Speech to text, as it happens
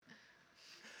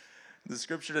The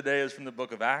scripture today is from the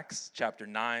book of Acts, chapter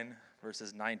 9,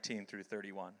 verses 19 through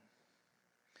 31.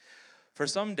 For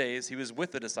some days he was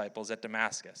with the disciples at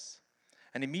Damascus,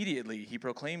 and immediately he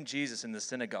proclaimed Jesus in the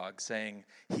synagogue, saying,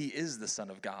 "He is the Son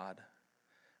of God."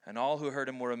 And all who heard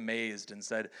him were amazed and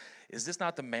said, "Is this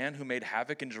not the man who made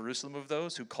havoc in Jerusalem of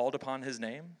those who called upon his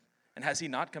name? And has he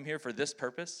not come here for this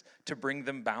purpose, to bring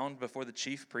them bound before the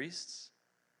chief priests?"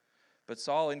 But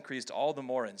Saul increased all the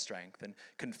more in strength and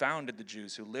confounded the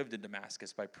Jews who lived in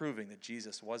Damascus by proving that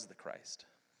Jesus was the Christ.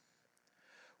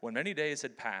 When many days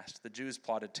had passed, the Jews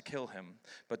plotted to kill him,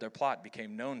 but their plot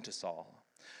became known to Saul.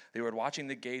 They were watching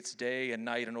the gates day and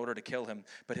night in order to kill him,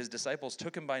 but his disciples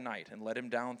took him by night and let him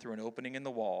down through an opening in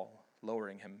the wall,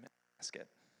 lowering him in a basket.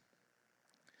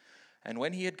 And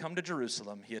when he had come to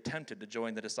Jerusalem, he attempted to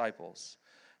join the disciples,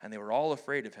 and they were all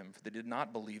afraid of him, for they did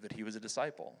not believe that he was a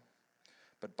disciple.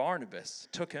 But Barnabas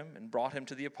took him and brought him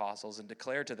to the apostles and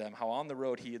declared to them how on the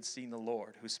road he had seen the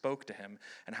Lord, who spoke to him,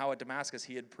 and how at Damascus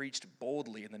he had preached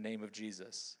boldly in the name of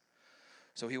Jesus.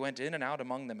 So he went in and out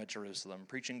among them at Jerusalem,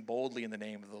 preaching boldly in the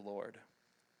name of the Lord.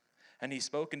 And he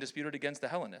spoke and disputed against the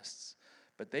Hellenists,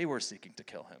 but they were seeking to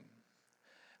kill him.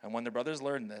 And when the brothers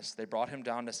learned this, they brought him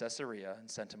down to Caesarea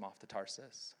and sent him off to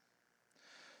Tarsus.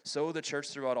 So the church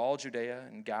throughout all Judea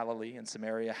and Galilee and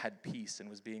Samaria had peace and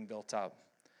was being built up.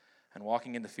 And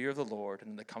walking in the fear of the Lord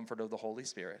and in the comfort of the Holy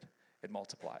Spirit, it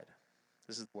multiplied.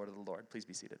 This is the word of the Lord. Please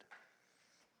be seated.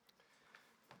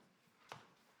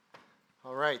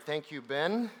 All right, thank you,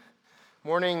 Ben.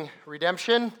 Morning,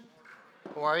 Redemption.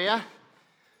 How are you?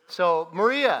 So,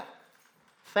 Maria,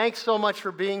 thanks so much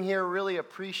for being here. Really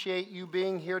appreciate you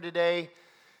being here today.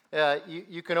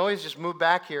 You can always just move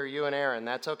back here, you and Aaron.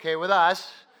 That's okay with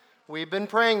us. We've been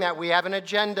praying that. We have an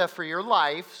agenda for your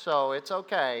life, so it's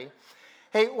okay.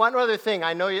 Hey, one other thing.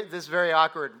 I know this is very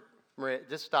awkward, Maria.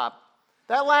 Just stop.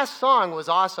 That last song was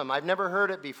awesome. I've never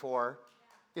heard it before.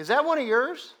 Is that one of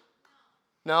yours?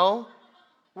 No?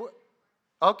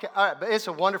 Okay, all right, but it's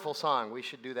a wonderful song. We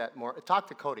should do that more. Talk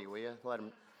to Cody, will you? Let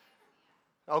him.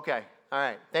 Okay, all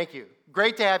right, thank you.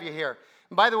 Great to have you here.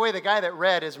 And by the way, the guy that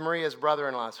read is Maria's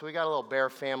brother-in-law, so we got a little Bear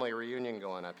family reunion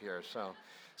going up here, so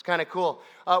it's kind of cool.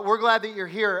 We're glad that you're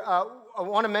here. I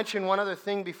want to mention one other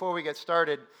thing before we get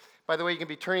started. By the way, you can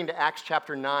be turning to Acts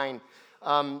chapter 9.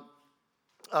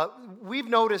 We've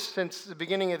noticed since the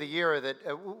beginning of the year that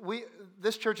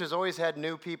this church has always had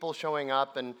new people showing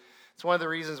up, and it's one of the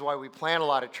reasons why we plant a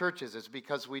lot of churches is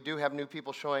because we do have new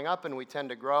people showing up, and we tend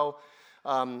to grow.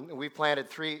 We've planted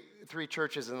three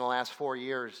churches in the last 4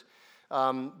 years.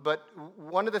 But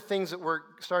one of the things that we're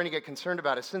starting to get concerned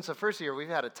about is since the first year, we've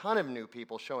had a ton of new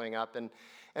people showing up, and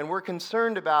we're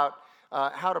concerned about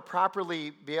how to properly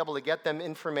be able to get them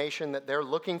information that they're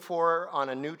looking for on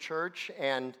a new church,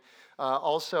 and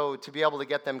also to be able to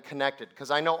get them connected. Because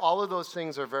I know all of those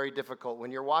things are very difficult. When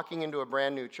you're walking into a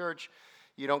brand new church,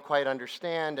 you don't quite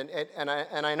understand, and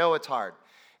I know it's hard.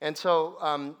 And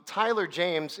so Tyler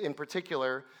James, in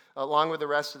particular, along with the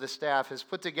rest of the staff, has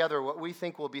put together what we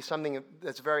think will be something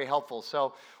that's very helpful.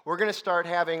 So we're going to start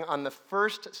having on the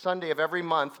first Sunday of every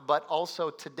month, but also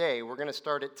today. We're going to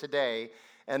start it today.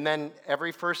 And then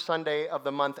every first Sunday of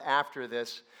the month after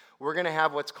this, we're going to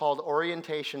have what's called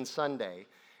Orientation Sunday.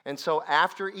 And so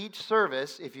after each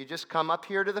service, if you just come up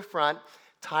here to the front,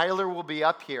 Tyler will be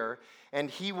up here, and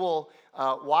he will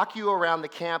walk you around the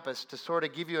campus to sort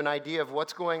of give you an idea of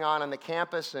what's going on the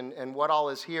campus and what all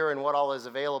is here and what all is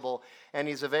available. And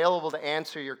he's available to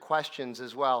answer your questions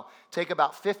as well. Take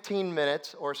about 15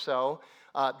 minutes or so.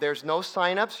 There's no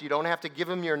sign-ups. You don't have to give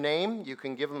him your name. You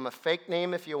can give him a fake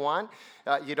name if you want.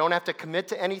 You don't have to commit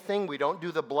to anything. We don't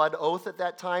do the blood oath at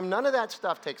that time. None of that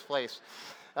stuff takes place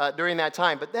during that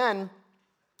time. But then,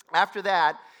 after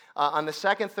that, on the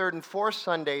second, third, and fourth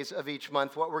Sundays of each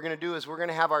month, what we're going to do is we're going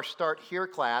to have our Start Here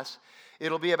class.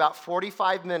 It'll be about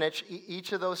 45 minutes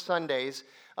each of those Sundays,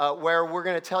 where we're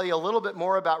going to tell you a little bit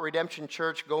more about Redemption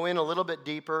Church, go in a little bit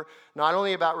deeper, not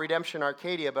only about Redemption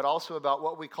Arcadia, but also about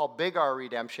what we call Big R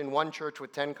Redemption, one church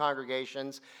with 10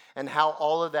 congregations, and how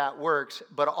all of that works,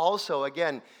 but also,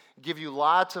 again, give you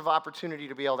lots of opportunity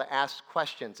to be able to ask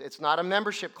questions. It's not a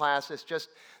membership class, it's just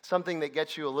something that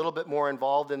gets you a little bit more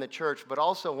involved in the church, but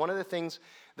also one of the things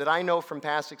that I know from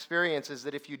past experience is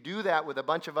that if you do that with a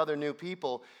bunch of other new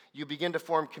people, you begin to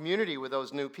form community with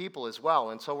those new people as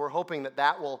well. And so we're hoping that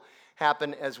that will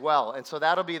happen as well. And so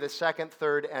that'll be the second,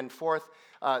 third, and fourth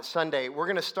Sunday. We're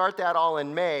going to start that all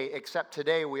in May, except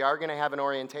today we are going to have an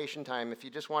orientation time. If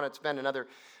you just want to spend another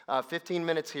 15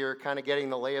 minutes here kind of getting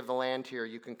the lay of the land here,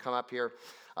 you can come up here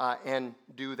and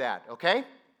do that. Okay?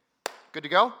 Good to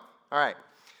go? All right.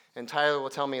 And Tyler will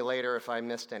tell me later if I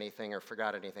missed anything or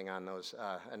forgot anything on those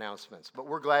announcements. But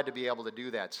we're glad to be able to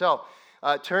do that. So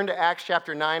turn to Acts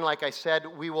chapter 9. Like I said,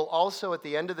 we will also, at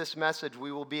the end of this message,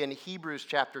 we will be in Hebrews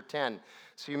chapter 10.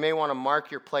 So you may want to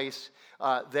mark your place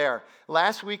there.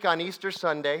 Last week on Easter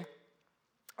Sunday,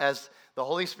 as the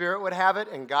Holy Spirit would have it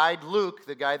and guide Luke,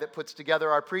 the guy that puts together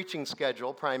our preaching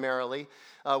schedule primarily,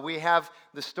 we have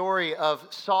the story of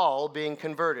Saul being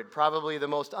converted, probably the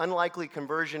most unlikely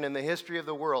conversion in the history of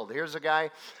the world. Here's a guy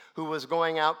who was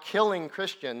going out killing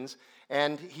Christians,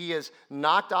 and he is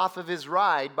knocked off of his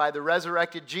ride by the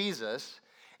resurrected Jesus,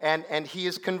 and he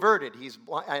is converted.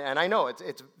 And I know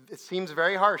it seems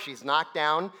very harsh. He's knocked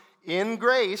down in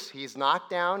grace. He's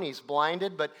knocked down. He's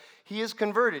blinded, but he is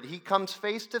converted. He comes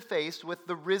face to face with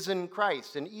the risen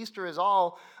Christ. And Easter is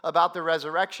all about the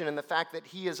resurrection and the fact that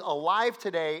he is alive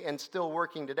today and still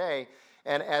working today,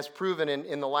 and as proven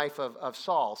in the life of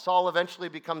Saul. Saul eventually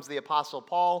becomes the Apostle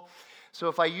Paul. So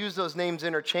if I use those names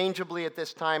interchangeably at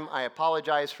this time, I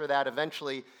apologize for that.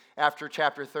 Eventually, after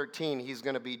chapter 13, he's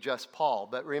going to be just Paul.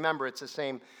 But remember, it's the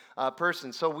same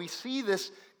person. So we see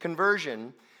this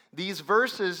conversion. These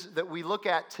verses that we look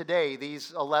at today,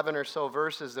 these 11 or so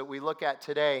verses that we look at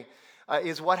today,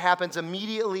 is what happens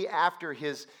immediately after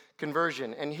his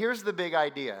conversion. And here's the big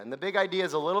idea. And the big idea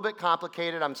is a little bit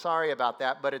complicated. I'm sorry about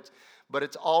that, but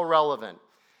it's all relevant.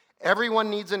 Everyone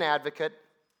needs an advocate.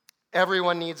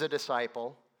 Everyone needs a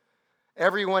disciple.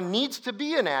 Everyone needs to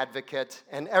be an advocate,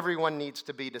 and everyone needs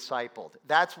to be discipled.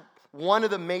 That's one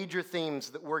of the major themes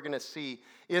that we're going to see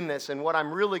in this, and what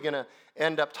I'm really going to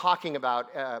end up talking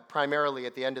about primarily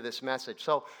at the end of this message.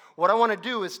 So what I want to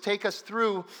do is take us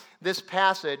through this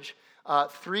passage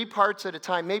 3 parts at a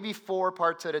time, maybe 4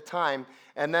 parts at a time,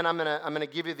 and then I'm going to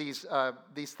give you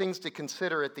these things to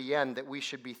consider at the end that we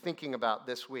should be thinking about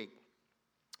this week.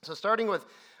 So starting with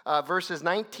verses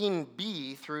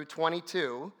 19b through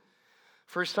 22,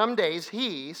 for some days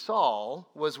he, Saul,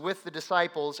 was with the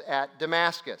disciples at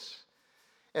Damascus.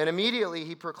 And immediately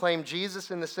he proclaimed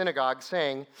Jesus in the synagogue,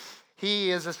 saying, "He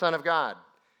is the Son of God."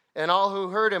 And all who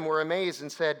heard him were amazed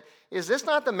and said, "Is this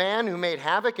not the man who made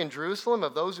havoc in Jerusalem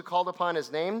of those who called upon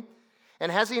his name? And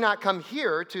has he not come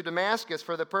here to Damascus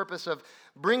for the purpose of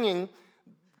bringing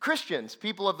Christians,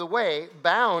 people of the way,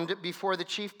 bound before the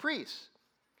chief priests?"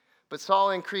 But Saul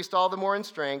increased all the more in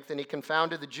strength, and he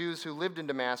confounded the Jews who lived in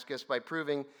Damascus by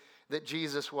proving that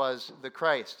Jesus was the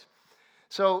Christ.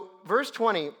 So, verse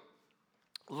 20,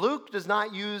 Luke does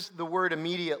not use the word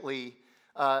immediately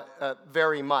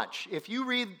very much. If you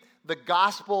read the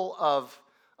Gospel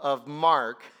of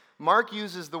Mark, Mark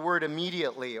uses the word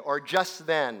immediately, or just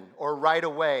then, or right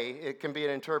away. It can be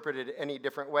interpreted any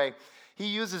different way. He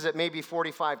uses it maybe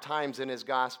 45 times in his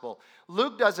gospel.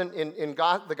 Luke doesn't, in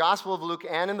the Gospel of Luke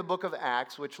and in the book of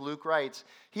Acts, which Luke writes,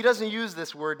 he doesn't use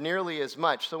this word nearly as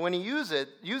much. So when he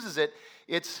uses it,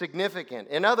 it's significant.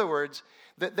 In other words,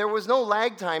 there was no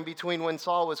lag time between when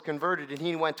Saul was converted and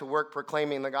he went to work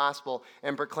proclaiming the gospel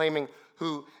and proclaiming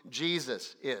who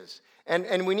Jesus is.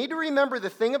 And we need to remember the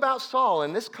thing about Saul,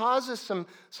 and this causes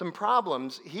some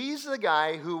problems. He's the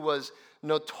guy who was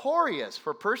notorious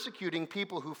for persecuting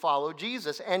people who follow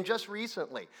Jesus, and just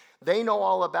recently. They know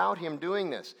all about him doing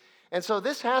this. And so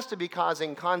this has to be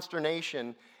causing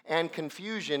consternation and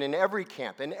confusion in every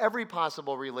camp, in every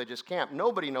possible religious camp.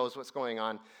 Nobody knows what's going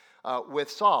on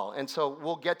with Saul. And so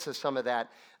we'll get to some of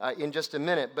that in just a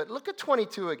minute. But look at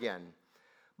 22 again.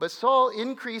 But Saul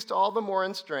increased all the more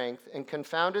in strength and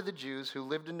confounded the Jews who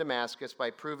lived in Damascus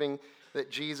by proving that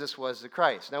Jesus was the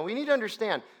Christ. Now we need to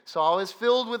understand, Saul is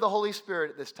filled with the Holy Spirit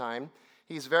at this time.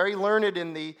 He's very learned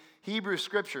in the Hebrew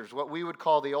Scriptures, what we would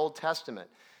call the Old Testament.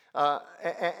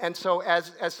 And so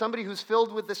as somebody who's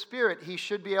filled with the Spirit, he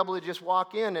should be able to just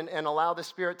walk in and allow the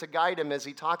Spirit to guide him as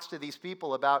he talks to these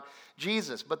people about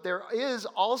Jesus. But there is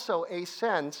also a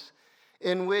sense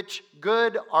in which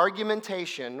good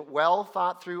argumentation, well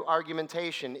thought through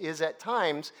argumentation, is at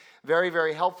times very,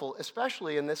 very helpful,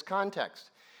 especially in this context.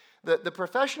 The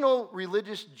professional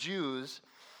religious Jews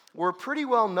were pretty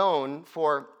well known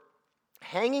for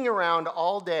hanging around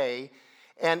all day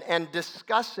and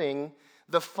discussing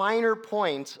the finer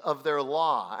points of their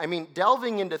law. I mean,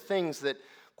 delving into things that,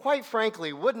 quite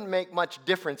frankly, wouldn't make much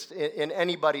difference in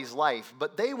anybody's life,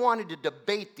 but they wanted to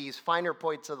debate these finer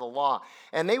points of the law,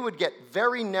 and they would get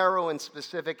very narrow and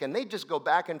specific, and they'd just go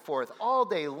back and forth all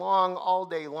day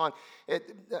long.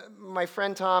 My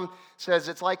friend Tom says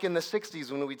it's like in the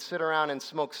 60s when we'd sit around and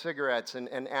smoke cigarettes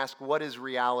and ask, what is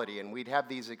reality? And we'd have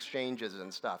these exchanges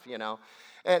and stuff, you know.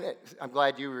 And I'm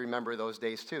glad you remember those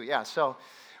days too. Yeah, so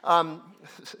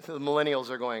the millennials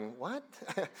are going, what?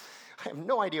 I have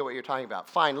no idea what you're talking about.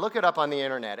 Fine, look it up on the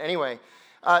internet. Anyway,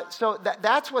 So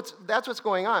that's what's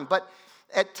going on. But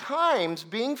at times,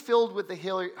 being filled with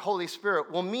the Holy Spirit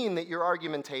will mean that your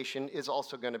argumentation is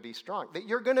also going to be strong, that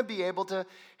you're going to be able to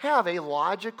have a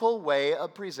logical way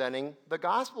of presenting the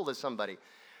gospel to somebody.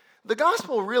 The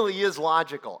gospel really is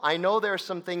logical. I know there are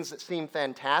some things that seem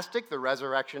fantastic, the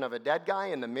resurrection of a dead guy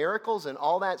and the miracles and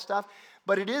all that stuff,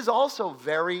 but it is also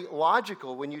very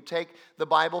logical when you take the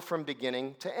Bible from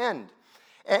beginning to end.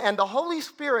 And the Holy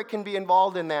Spirit can be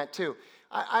involved in that too.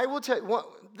 I will tell you,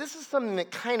 this is something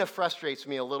that kind of frustrates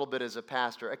me a little bit as a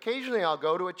pastor. Occasionally I'll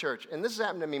go to a church, and this has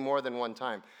happened to me more than one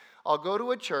time. I'll go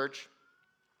to a church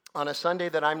on a Sunday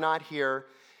that I'm not here,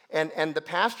 and the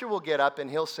pastor will get up and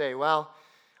he'll say, well,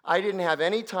 I didn't have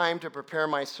any time to prepare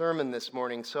my sermon this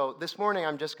morning, so this morning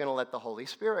I'm just going to let the Holy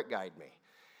Spirit guide me.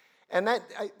 And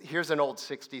here's an old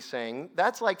 60s saying,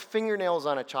 that's like fingernails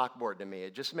on a chalkboard to me.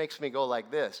 It just makes me go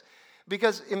like this.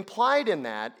 Because implied in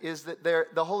that is that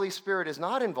the Holy Spirit is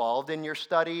not involved in your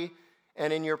study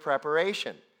and in your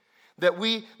preparation. That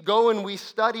we go and we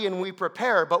study and we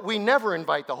prepare, but we never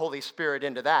invite the Holy Spirit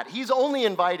into that. He's only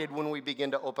invited when we begin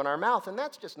to open our mouth, and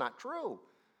that's just not true.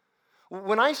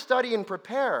 When I study and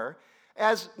prepare,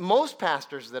 as most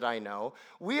pastors that I know,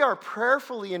 we are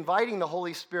prayerfully inviting the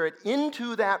Holy Spirit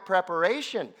into that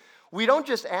preparation. We don't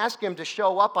just ask him to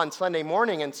show up on Sunday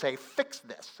morning and say, fix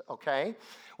this, okay?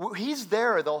 He's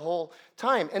there the whole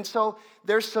time. And so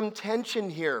there's some tension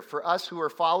here for us who are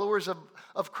followers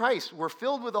of Christ. We're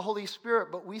filled with the Holy Spirit,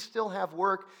 but we still have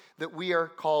work that we are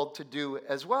called to do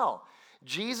as well.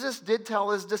 Jesus did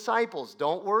tell his disciples,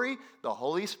 don't worry, the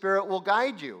Holy Spirit will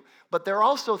guide you. But they're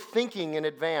also thinking in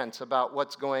advance about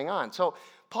what's going on. So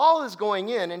Paul is going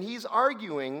in and he's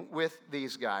arguing with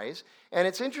these guys. And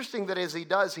it's interesting that as he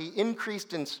does, he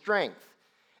increased in strength.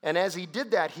 And as he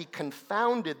did that, he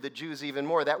confounded the Jews even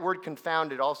more. That word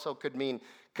confounded also could mean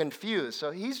confused.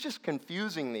 So he's just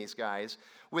confusing these guys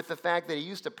with the fact that he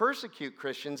used to persecute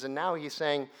Christians, and now he's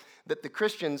saying that the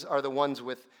Christians are the ones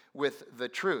with the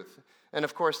truth. And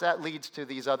of course, that leads to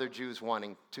these other Jews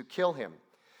wanting to kill him.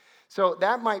 So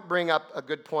that might bring up a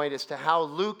good point as to how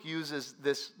Luke uses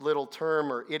this little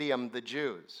term or idiom, the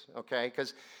Jews, okay?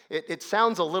 Because it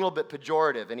sounds a little bit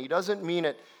pejorative, and he doesn't mean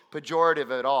it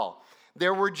pejorative at all.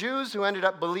 There were Jews who ended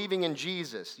up believing in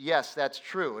Jesus. Yes, that's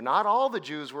true. Not all the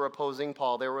Jews were opposing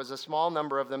Paul. There was a small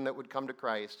number of them that would come to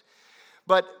Christ.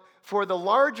 But for the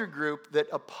larger group that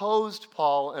opposed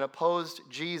Paul and opposed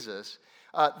Jesus,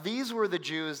 these were the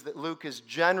Jews that Luke is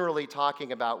generally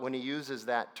talking about when he uses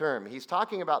that term. He's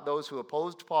talking about those who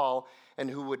opposed Paul and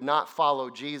who would not follow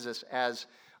Jesus as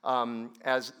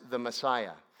the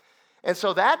Messiah. And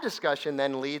so that discussion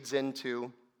then leads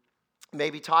into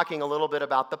maybe talking a little bit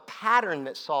about the pattern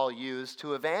that Saul used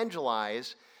to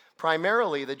evangelize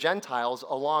primarily the Gentiles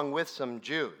along with some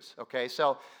Jews. Okay,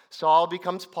 so Saul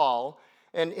becomes Paul,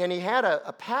 and he had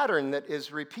a pattern that is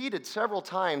repeated several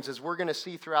times, as we're going to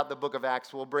see throughout the book of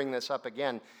Acts. We'll bring this up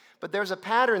again. But there's a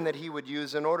pattern that he would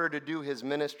use in order to do his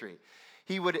ministry.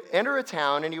 He would enter a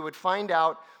town and he would find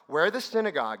out where the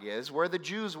synagogue is, where the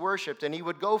Jews worshiped, and he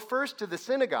would go first to the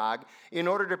synagogue in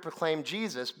order to proclaim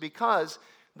Jesus, because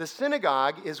the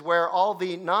synagogue is where all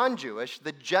the non-Jewish,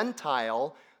 the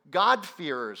Gentile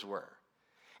God-fearers were.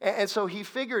 And so he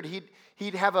figured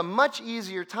he'd have a much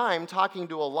easier time talking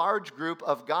to a large group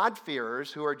of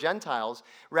God-fearers who are Gentiles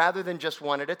rather than just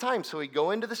one at a time. So he'd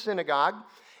go into the synagogue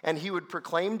and he would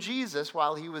proclaim Jesus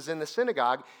while he was in the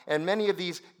synagogue, and many of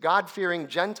these God-fearing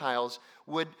Gentiles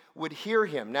would hear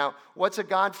him. Now, what's a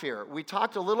God-fearer? We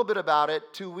talked a little bit about it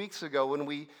 2 weeks ago when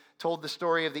we told the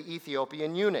story of the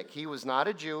Ethiopian eunuch. He was not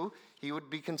a Jew. He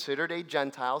would be considered a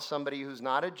Gentile, somebody who's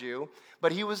not a Jew,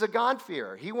 but he was a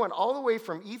God-fearer. He went all the way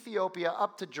from Ethiopia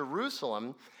up to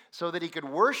Jerusalem so that he could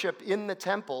worship in the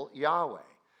temple Yahweh.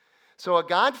 So a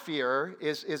God-fearer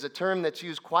is a term that's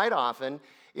used quite often.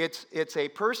 It's a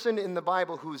person in the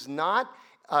Bible who's not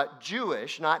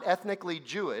Jewish, not ethnically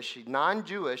Jewish,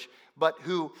 non-Jewish, but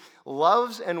who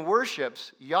loves and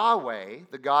worships Yahweh,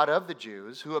 the God of the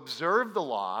Jews, who observed the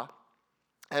law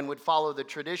and would follow the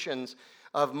traditions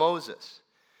of Moses.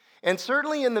 And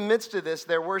certainly in the midst of this,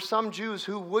 there were some Jews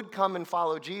who would come and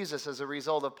follow Jesus as a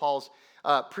result of Paul's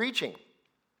preaching.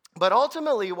 But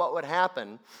ultimately what would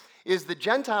happen is the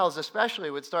Gentiles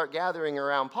especially would start gathering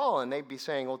around Paul, and they'd be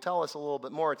saying, well, tell us a little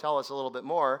bit more, tell us a little bit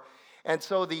more. And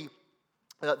so the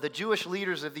Jewish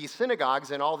leaders of these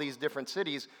synagogues in all these different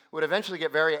cities would eventually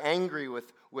get very angry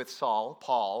with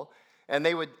Paul, and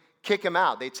they would kick him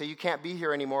out. They'd say, you can't be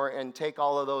here anymore, and take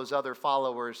all of those other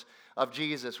followers of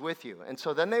Jesus with you. And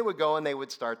so then they would go and they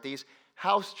would start these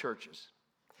house churches.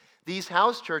 These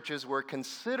house churches were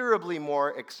considerably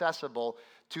more accessible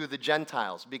to the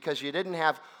Gentiles because you didn't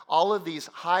have all of these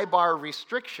high bar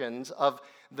restrictions of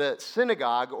the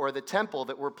synagogue or the temple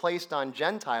that were placed on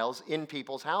Gentiles in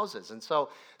people's houses. And so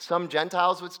some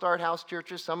Gentiles would start house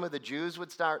churches, some of the Jews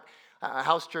would start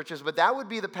house churches, but that would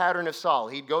be the pattern of Saul.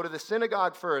 He'd go to the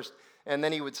synagogue first, and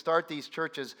then he would start these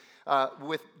churches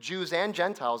with Jews and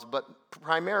Gentiles, but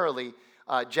primarily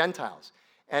Gentiles.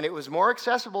 And it was more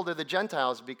accessible to the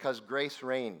Gentiles because grace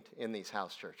reigned in these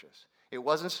house churches. It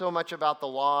wasn't so much about the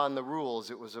law and the rules,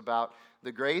 it was about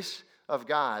the grace of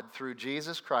God through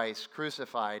Jesus Christ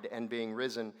crucified and being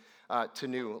risen to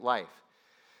new life.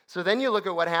 So then you look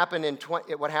at what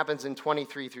happens in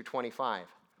 23 through 25.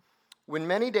 When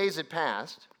many days had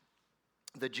passed,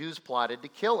 the Jews plotted to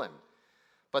kill him,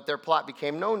 but their plot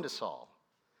became known to Saul.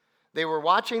 They were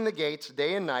watching the gates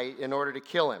day and night in order to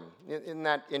kill him. Isn't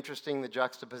that interesting, the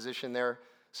juxtaposition there?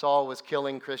 Saul was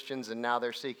killing Christians, and now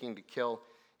they're seeking to kill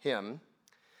him.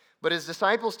 But his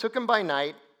disciples took him by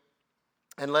night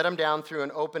and let him down through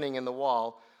an opening in the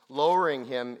wall, lowering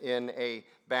him in a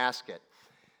basket.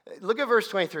 Look at verse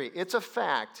 23. It's a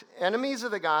fact. Enemies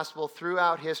of the gospel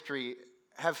throughout history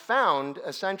have found,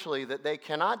 essentially, that they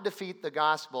cannot defeat the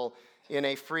gospel in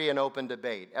a free and open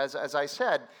debate. As I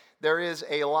said, there is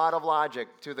a lot of logic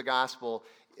to the gospel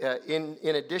in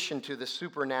addition to the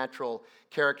supernatural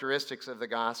characteristics of the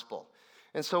gospel.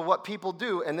 And so what people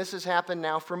do, and this has happened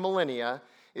now for millennia,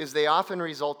 is they often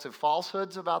result to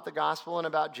falsehoods about the gospel and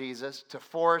about Jesus, to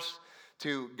force,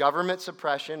 to government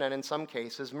suppression, and in some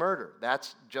cases, murder.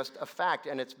 That's just a fact,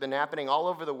 and it's been happening all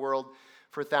over the world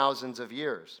for thousands of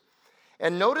years.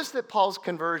 And notice that Saul's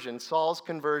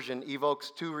conversion,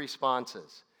 evokes two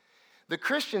responses. The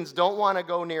Christians don't want to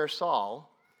go near Saul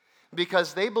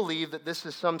because they believe that this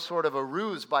is some sort of a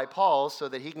ruse by Paul so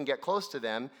that he can get close to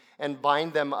them and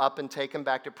bind them up and take them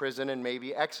back to prison and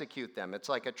maybe execute them. It's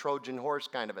like a Trojan horse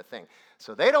kind of a thing.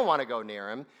 So they don't want to go near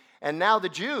him. And now the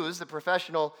Jews, the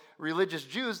professional religious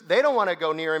Jews, they don't want to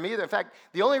go near him either. In fact,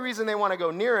 the only reason they want to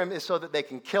go near him is so that they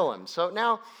can kill him. So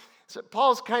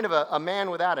Paul's kind of a man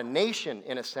without a nation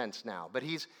in a sense now, but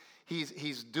he's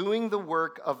doing the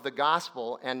work of the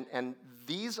gospel, and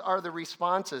these are the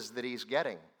responses that he's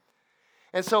getting.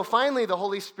 And so finally, the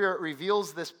Holy Spirit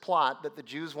reveals this plot that the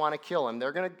Jews want to kill him.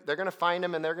 They're going to find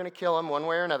him and they're going to kill him one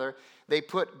way or another. They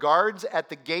put guards at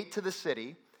the gate to the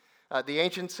city. The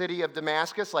ancient city of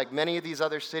Damascus, like many of these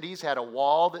other cities, had a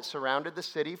wall that surrounded the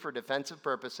city for defensive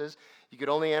purposes. You could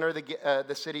only enter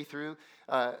the city through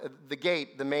the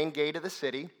gate, the main gate of the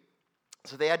city.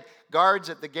 So they had guards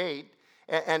at the gate,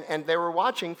 and they were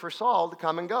watching for Saul to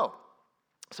come and go.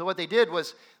 So what they did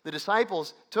was the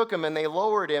disciples took him and they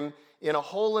lowered him in a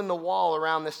hole in the wall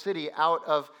around the city out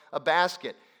of a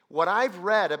basket. What I've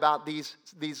read about these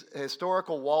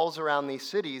historical walls around these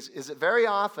cities is that very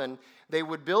often they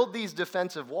would build these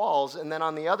defensive walls, and then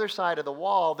on the other side of the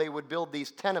wall, they would build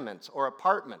these tenements or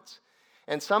apartments.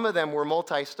 And some of them were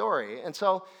multi-story. And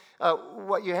so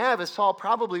what you have is Saul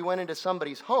probably went into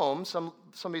somebody's home,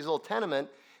 somebody's little tenement.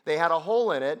 They had a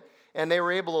hole in it, and they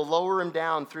were able to lower him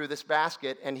down through this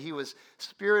basket, and he was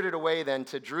spirited away then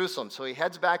to Jerusalem. So he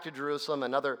heads back to Jerusalem,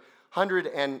 another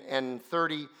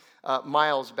 130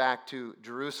 miles back to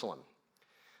Jerusalem.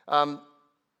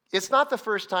 It's not the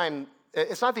first time,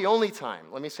 it's not the only time,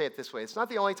 let me say it this way, it's not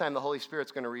the only time the Holy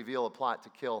Spirit's going to reveal a plot to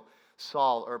kill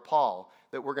Saul or Paul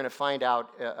that we're going to find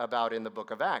out about in the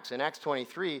book of Acts. In Acts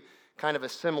 23, kind of a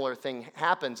similar thing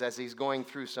happens as he's going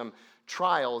through some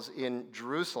trials in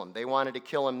Jerusalem. They wanted to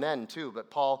kill him then too, but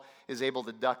Paul is able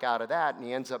to duck out of that, and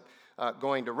he ends up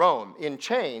going to Rome in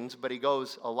chains, but he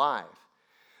goes alive.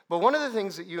 But one of the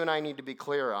things that you and I need to be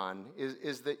clear on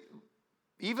is that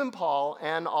even Paul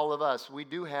and all of us, we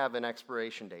do have an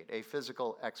expiration date, a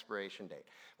physical expiration date.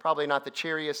 Probably not the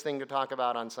cheeriest thing to talk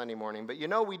about on Sunday morning, but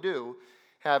we do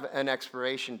have an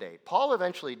expiration date. Paul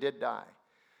eventually did die.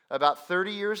 About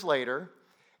 30 years later,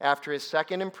 after his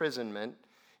second imprisonment,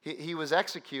 he was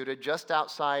executed just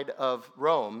outside of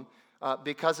Rome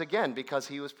because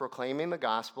he was proclaiming the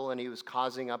gospel and he was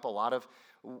causing up a lot of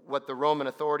what the Roman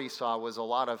authorities saw was a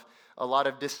lot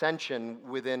of dissension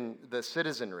within the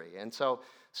citizenry. And so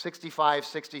 65,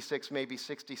 66, maybe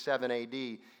 67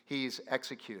 AD, he's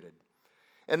executed.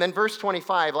 And then verse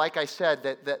 25, like I said,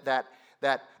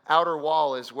 that outer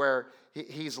wall is where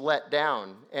he's let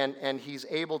down, and he's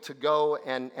able to go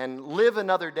and live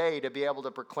another day to be able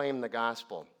to proclaim the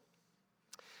gospel.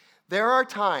 There are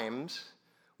times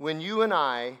when you and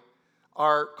I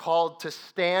are called to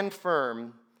stand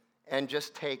firm and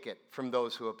just take it from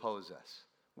those who oppose us,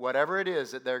 whatever it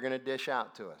is that they're going to dish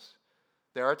out to us.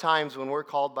 There are times when we're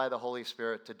called by the Holy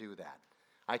Spirit to do that.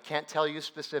 I can't tell you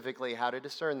specifically how to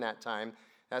discern that time.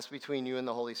 That's between you and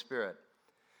the Holy Spirit.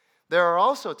 There are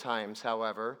also times,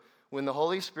 however, when the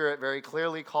Holy Spirit very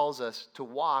clearly calls us to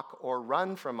walk or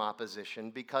run from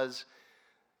opposition because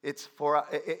it's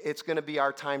going to be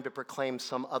our time to proclaim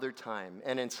some other time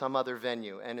and in some other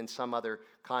venue and in some other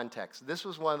context. This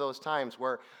was one of those times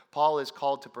where Paul is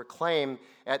called to proclaim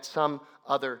at some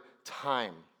other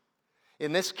time.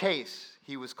 In this case,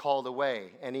 he was called away,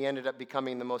 and he ended up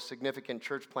becoming the most significant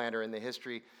church planter in the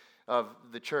history of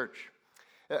the church.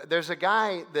 There's a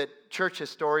guy that church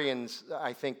historians,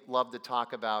 I think, love to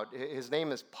talk about. His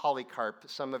name is Polycarp.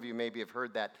 Some of you maybe have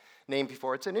heard that name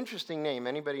before. It's an interesting name.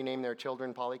 Anybody name their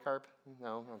children Polycarp?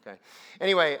 No? Okay.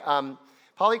 Anyway,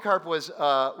 Polycarp was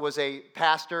a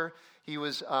pastor. He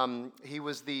was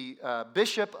the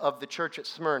bishop of the church at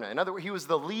Smyrna. In other words, he was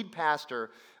the lead pastor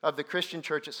of the Christian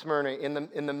church at Smyrna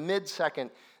in the mid-2nd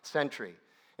century.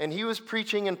 And he was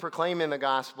preaching and proclaiming the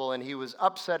gospel, and he was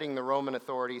upsetting the Roman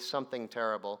authorities, something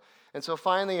terrible. And so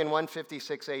finally, in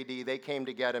 156 AD, they came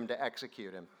to get him to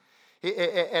execute him.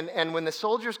 And when the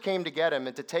soldiers came to get him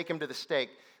and to take him to the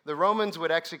stake, the Romans would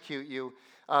execute you.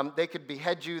 They could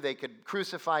behead you, they could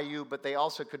crucify you, but they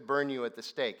also could burn you at the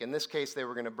stake. In this case, they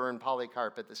were going to burn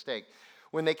Polycarp at the stake.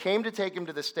 When they came to take him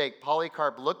to the stake,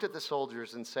 Polycarp looked at the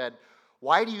soldiers and said,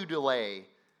 "Why do you delay?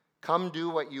 Come do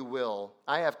what you will.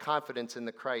 I have confidence in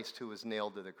the Christ who was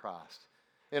nailed to the cross."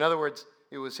 In other words,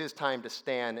 it was his time to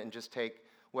stand and just take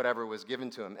whatever was given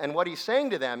to him. And what he's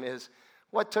saying to them is,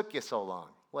 what took you so long?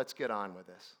 Let's get on with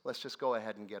this. Let's just go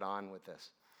ahead and get on with this.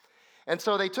 And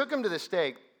so they took him to the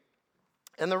stake,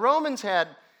 and the Romans had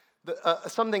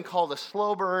something called a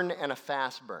slow burn and a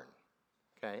fast burn,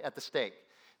 okay, at the stake.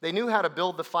 They knew how to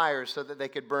build the fires so that they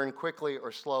could burn quickly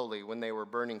or slowly when they were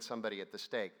burning somebody at the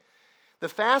stake. The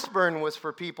fast burn was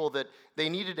for people that they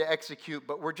needed to execute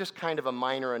but were just kind of a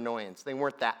minor annoyance. They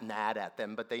weren't that mad at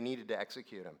them, but they needed to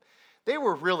execute him. They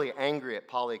were really angry at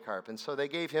Polycarp, and so they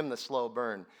gave him the slow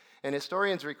burn. And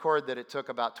historians record that it took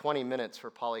about 20 minutes for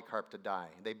Polycarp to die.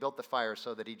 They built the fire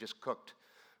so that he just cooked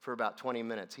for about 20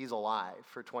 minutes. He's alive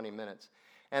for 20 minutes.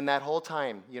 And that whole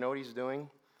time, you know what he's doing?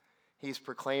 He's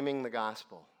proclaiming the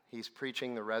gospel. He's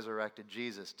preaching the resurrected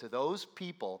Jesus to those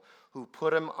people who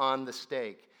put him on the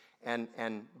stake and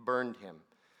burned him.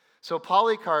 So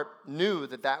Polycarp knew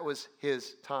that that was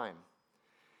his time.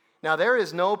 Now, there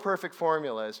is no perfect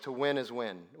formula as to when is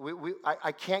when.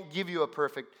 I can't give you a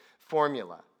perfect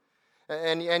formula.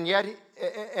 And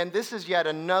this is yet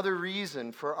another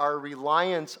reason for our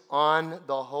reliance on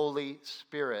the Holy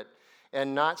Spirit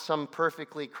and not some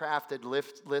perfectly crafted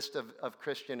list of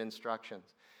Christian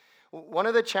instructions. One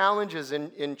of the challenges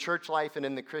in church life and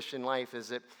in the Christian life is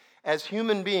that as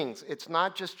human beings, it's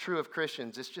not just true of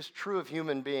Christians, it's just true of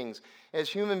human beings. As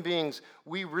human beings,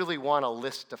 we really want a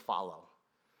list to follow.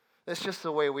 That's just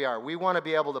the way we are. We want to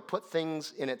be able to put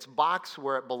things in its box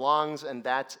where it belongs, and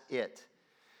that's it.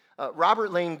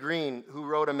 Robert Lane Greene, who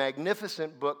wrote a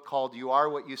magnificent book called You Are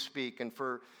What You Speak, and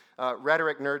for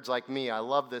rhetoric nerds like me, I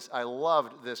loved this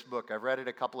book. I've read it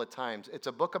a couple of times. It's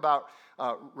a book about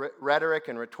rhetoric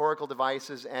and rhetorical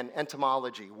devices and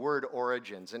etymology, word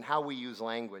origins, and how we use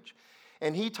language.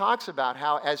 And he talks about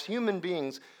how, as human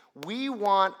beings, we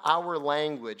want our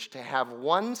language to have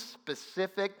one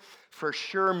specific, for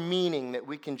sure meaning that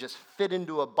we can just fit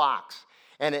into a box.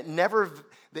 And it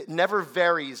never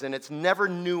varies, and it's never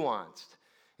nuanced.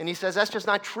 And he says that's just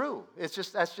not true. That's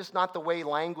just not the way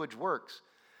language works.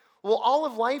 Well, all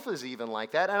of life is even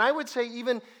like that. And I would say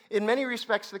even in many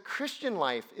respects, the Christian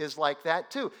life is like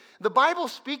that too. The Bible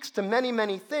speaks to many,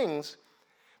 many things,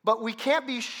 but we can't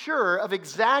be sure of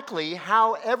exactly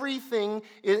how everything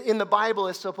in the Bible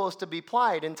is supposed to be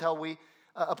applied until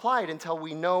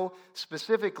we know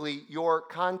specifically your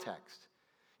context.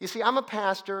 You see, I'm a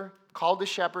pastor called to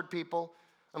shepherd people.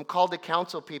 I'm called to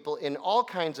counsel people in all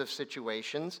kinds of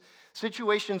situations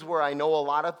where I know a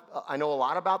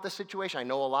lot about the situation. I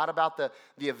know a lot about the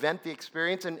event, the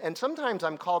experience, and sometimes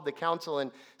I'm called to counsel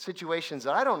in situations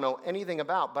that I don't know anything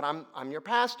about. But I'm your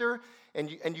pastor,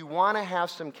 and you want to have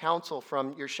some counsel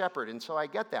from your shepherd, and so I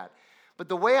get that. But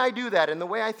the way I do that, and the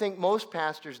way I think most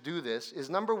pastors do this, is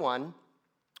number one,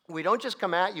 we don't just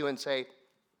come at you and say,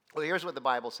 well, here's what the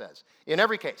Bible says. In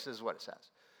every case, this is what it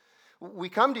says. We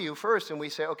come to you first and we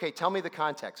say, okay, tell me the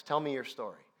context. Tell me your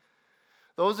story.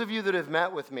 Those of you that have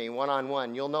met with me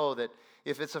one-on-one, you'll know that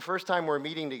if it's the first time we're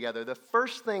meeting together, the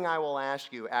first thing I will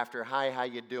ask you after, hi, how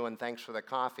you doing, thanks for the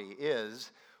coffee,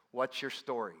 is, what's your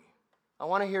story? I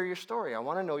want to hear your story. I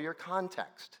want to know your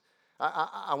context.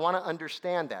 I want to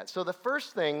understand that. So the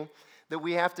first thing that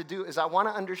we have to do is I want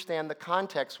to understand the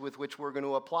context with which we're going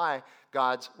to apply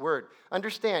God's word.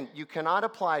 Understand, you cannot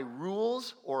apply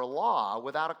rules or law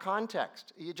without a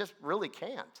context. You just really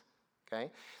can't.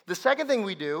 Okay? The second thing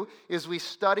we do is we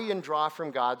study and draw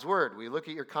from God's word. We look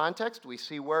at your context, we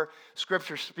see where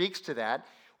Scripture speaks to that.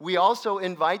 We also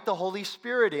invite the Holy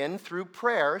Spirit in through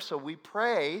prayer, so we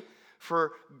pray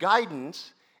for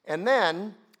guidance, and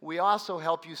then we also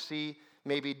help you see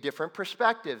maybe different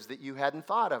perspectives that you hadn't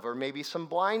thought of, or maybe some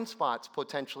blind spots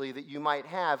potentially that you might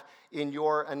have in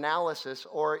your analysis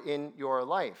or in your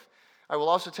life. I will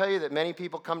also tell you that many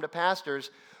people come to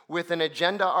pastors with an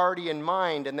agenda already in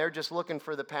mind, and they're just looking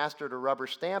for the pastor to rubber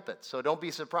stamp it. So don't be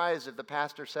surprised if the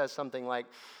pastor says something like,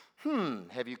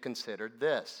 have you considered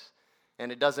this?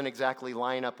 And it doesn't exactly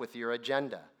line up with your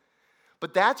agenda.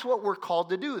 But that's what we're called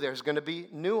to do. There's going to be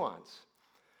nuance.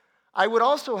 I would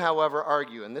also, however,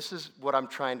 argue, and this is what I'm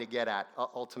trying to get at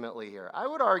ultimately here, I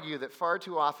would argue that far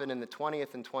too often in the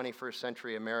 20th and 21st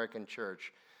century American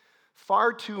church,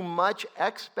 far too much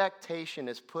expectation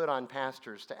is put on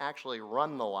pastors to actually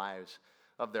run the lives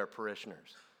of their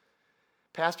parishioners.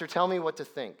 Pastor, tell me what to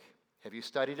think. Have you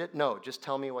studied it? No, just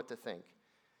tell me what to think.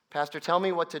 Pastor, tell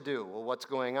me what to do. Well, what's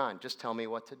going on? Just tell me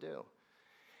what to do.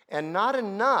 And not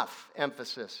enough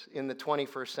emphasis in the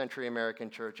 21st century American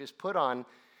church is put on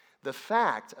the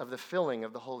fact of the filling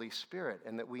of the Holy Spirit,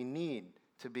 and that we need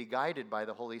to be guided by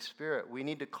the Holy Spirit. We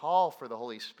need to call for the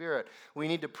Holy Spirit. We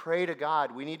need to pray to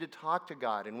God. We need to talk to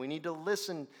God, and we need to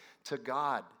listen to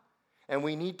God. And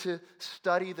we need to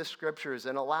study the Scriptures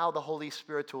and allow the Holy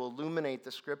Spirit to illuminate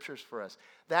the Scriptures for us.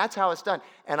 That's how it's done.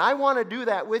 And I want to do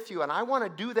that with you, and I want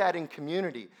to do that in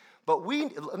community. But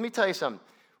let me tell you something.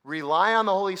 Rely on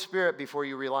the Holy Spirit before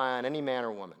you rely on any man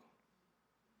or woman.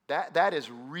 That is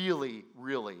really,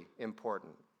 really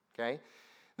important, okay?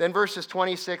 Then verses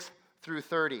 26 through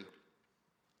 30.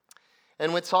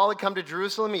 And when Saul had come to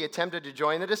Jerusalem, he attempted to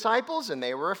join the disciples, and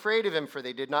they were afraid of him, for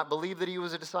they did not believe that he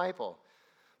was a disciple.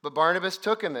 But Barnabas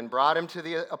took him and brought him to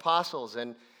the apostles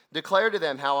and declared to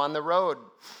them how on the road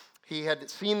he had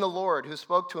seen the Lord who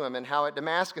spoke to him, and how at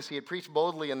Damascus he had preached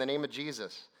boldly in the name of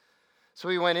Jesus. So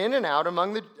he went in and out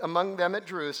among them at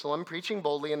Jerusalem, preaching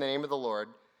boldly in the name of the Lord.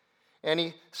 And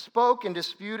he spoke and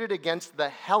disputed against the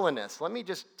Hellenists. Let me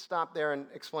just stop there and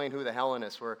explain who the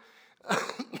Hellenists were.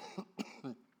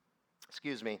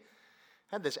 Excuse me.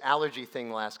 I had this allergy thing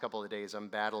the last couple of days. I'm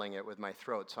battling it with my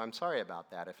throat, so I'm sorry about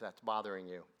that if that's bothering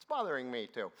you. It's bothering me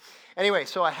too. Anyway,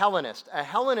 so a Hellenist. A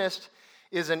Hellenist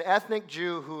is an ethnic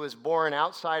Jew who was born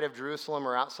outside of Jerusalem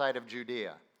or outside of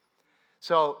Judea.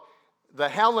 So the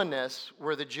Hellenists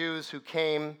were the Jews who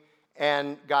came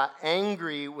and got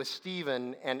angry with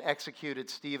Stephen and executed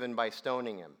Stephen by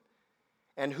stoning him.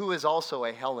 And who is also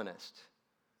a Hellenist?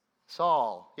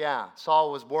 Saul. Yeah,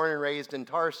 Saul was born and raised in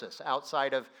Tarsus,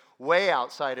 way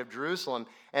outside of Jerusalem.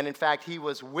 And in fact, he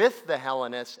was with the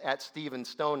Hellenists at Stephen's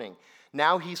stoning.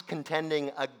 Now he's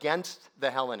contending against the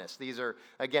Hellenists. These are,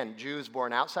 again, Jews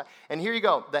born outside. And here you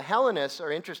go. The Hellenists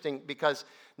are interesting because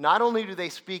not only do they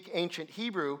speak ancient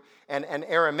Hebrew and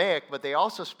Aramaic, but they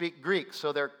also speak Greek.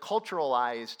 So they're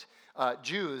culturalized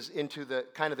Jews into the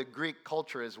kind of the Greek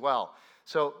culture as well.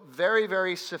 So very,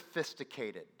 very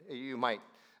sophisticated, you might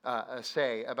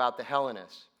say, about the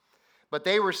Hellenists. But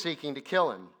they were seeking to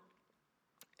kill him.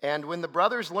 And when the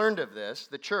brothers learned of this,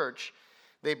 the church,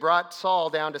 they brought Saul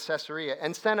down to Caesarea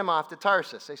and sent him off to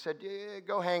Tarsus. They said,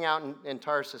 go hang out in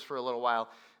Tarsus for a little while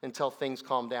until things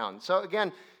calm down. So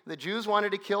again, the Jews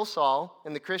wanted to kill Saul,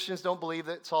 and the Christians don't believe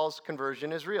that Saul's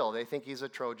conversion is real. They think he's a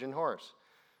Trojan horse.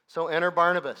 So enter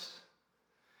Barnabas.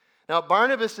 Now,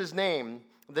 Barnabas' name,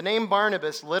 the name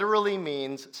Barnabas literally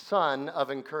means son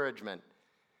of encouragement.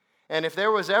 And if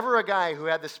there was ever a guy who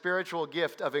had the spiritual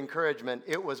gift of encouragement,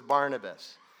 it was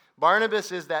Barnabas.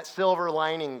 Barnabas is that silver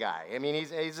lining guy. I mean,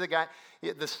 he's the guy,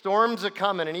 the storms are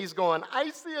coming, and he's going,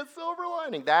 I see a silver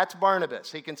lining. That's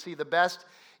Barnabas. He can see the best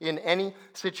in any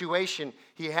situation.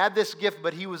 He had this gift,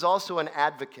 but he was also an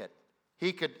advocate.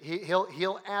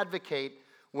 He'll advocate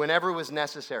whenever was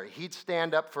necessary. He'd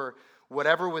stand up for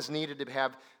whatever was needed to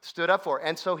have stood up for.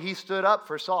 And so he stood up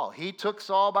for Saul. He took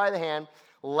Saul by the hand,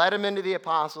 led him into the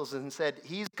apostles, and said,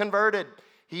 he's converted.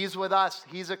 He's with us.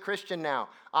 He's a Christian now.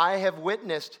 I have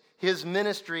witnessed his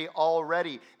ministry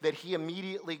already that he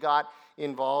immediately got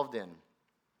involved in.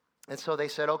 And so they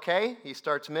said, okay, he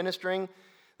starts ministering.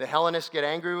 The Hellenists get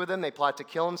angry with him. They plot to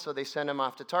kill him, so they send him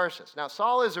off to Tarsus. Now,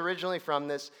 Saul is originally from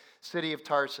this city of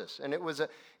Tarsus, and it was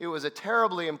a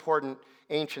terribly important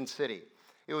ancient city.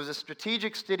 It was a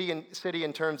strategic city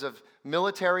in terms of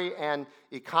military and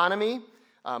economy.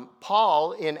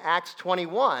 Paul, in Acts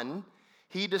 21,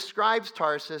 he describes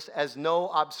Tarsus as no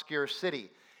obscure city.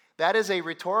 That is a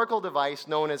rhetorical device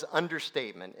known as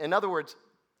understatement. In other words,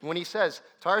 when he says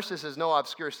Tarsus is no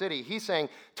obscure city, he's saying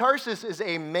Tarsus is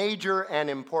a major and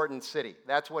important city.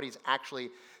 That's what he's actually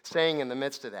saying in the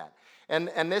midst of that.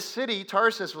 And this city,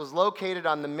 Tarsus, was located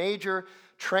on the major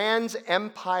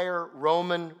Trans-Empire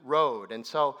Roman road. And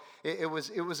so it was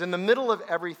in the middle of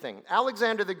everything.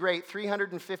 Alexander the Great,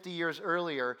 350 years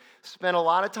earlier, spent a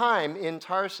lot of time in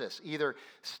Tarsus, either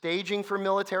staging for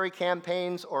military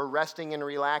campaigns or resting and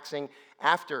relaxing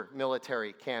after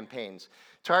military campaigns.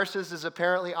 Tarsus is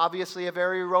apparently, obviously, a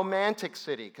very romantic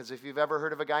city, because if you've ever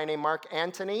heard of a guy named Mark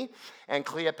Antony and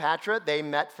Cleopatra, they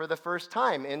met for the first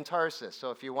time in Tarsus. So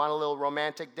if you want a little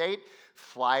romantic date,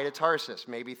 fly to Tarsus.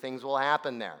 Maybe things will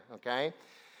happen there, okay?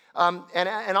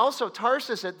 And also,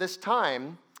 Tarsus at this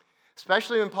time,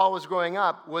 especially when Paul was growing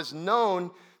up, was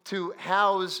known to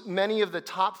house many of the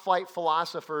top flight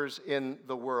philosophers in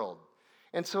the world.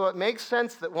 And so it makes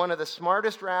sense that one of the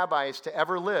smartest rabbis to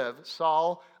ever live,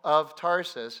 Saul of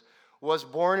Tarsus, was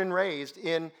born and raised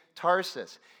in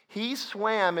Tarsus. He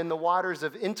swam in the waters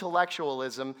of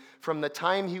intellectualism from the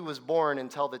time he was born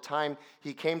until the time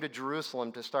he came to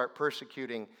Jerusalem to start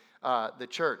persecuting the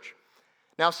church.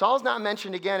 Now, Saul's not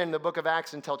mentioned again in the book of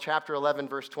Acts until chapter 11,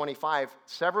 verse 25,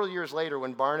 several years later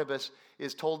when Barnabas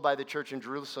is told by the church in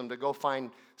Jerusalem to go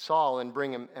find Saul and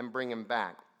bring him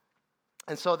back.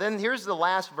 And so then here's the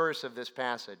last verse of this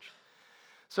passage.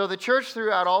 So the church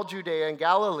throughout all Judea and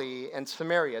Galilee and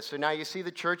Samaria, so now you see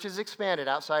the church is expanded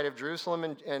outside of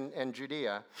Jerusalem and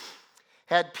Judea,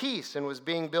 had peace and was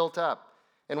being built up.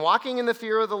 And walking in the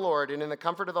fear of the Lord and in the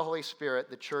comfort of the Holy Spirit,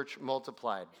 the church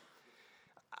multiplied.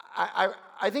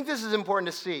 I think this is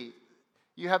important to see.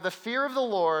 You have the fear of the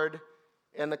Lord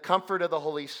and the comfort of the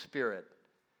Holy Spirit.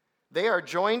 They are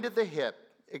joined at the hip,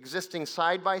 existing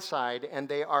side by side, and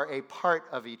they are a part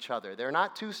of each other. They're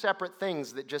not two separate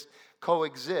things that just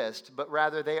coexist, but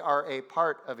rather they are a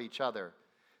part of each other.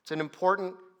 It's an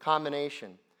important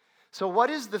combination. So what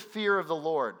is the fear of the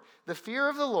Lord? The fear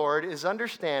of the Lord is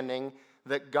understanding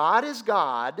that God is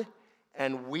God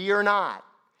and we are not,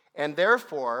 and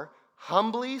therefore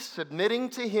humbly submitting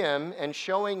to Him and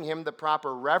showing Him the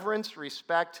proper reverence,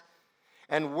 respect,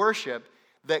 and worship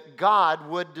that God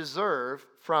would deserve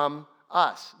from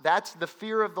us. That's the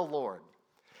fear of the Lord.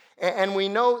 And we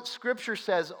know Scripture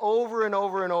says over and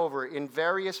over and over in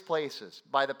various places,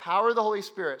 by the power of the Holy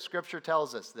Spirit, Scripture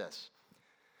tells us this.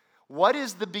 What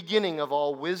is the beginning of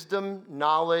all wisdom,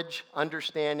 knowledge,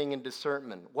 understanding, and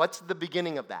discernment? What's the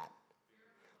beginning of that?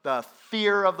 The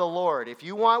fear of the Lord. If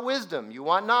you want wisdom, you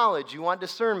want knowledge, you want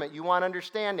discernment, you want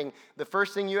understanding, the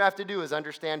first thing you have to do is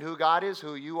understand who God is,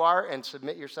 who you are, and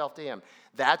submit yourself to Him.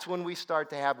 That's when we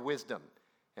start to have wisdom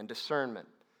and discernment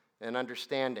and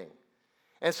understanding.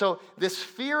 And so this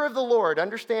fear of the Lord,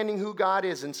 understanding who God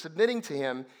is and submitting to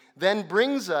Him, then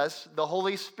brings us the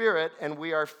Holy Spirit, and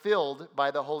we are filled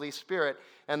by the Holy Spirit,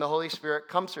 and the Holy Spirit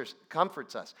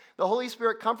comforts us. The Holy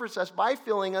Spirit comforts us by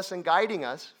filling us and guiding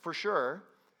us, for sure.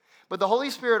 But the Holy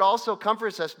Spirit also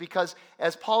comforts us because,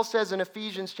 as Paul says in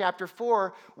Ephesians chapter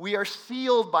 4, we are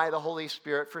sealed by the Holy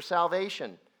Spirit for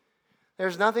salvation.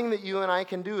 There's nothing that you and I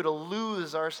can do to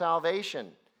lose our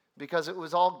salvation, because it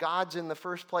was all God's in the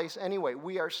first place anyway.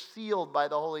 We are sealed by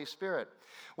the Holy Spirit.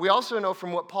 We also know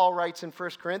from what Paul writes in 1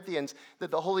 Corinthians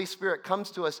that the Holy Spirit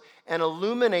comes to us and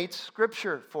illuminates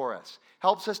Scripture for us,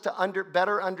 helps us to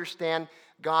better understand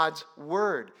God's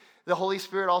Word. The Holy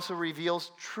Spirit also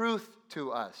reveals truth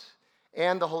to us,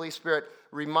 and the Holy Spirit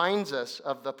reminds us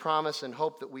of the promise and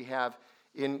hope that we have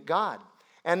in God.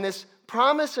 And this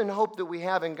promise and hope that we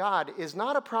have in God is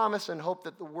not a promise and hope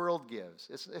that the world gives.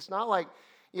 It's not like,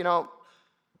 you know,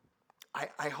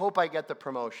 I hope I get the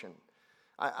promotion.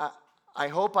 I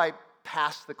hope I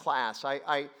pass the class.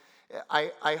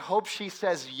 I hope she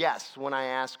says yes when I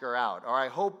ask her out. Or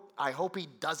I hope he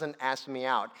doesn't ask me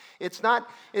out. It's not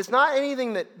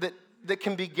anything that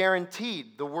can be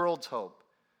guaranteed, the world's hope.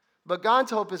 But God's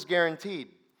hope is guaranteed.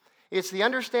 It's the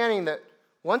understanding that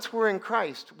once we're in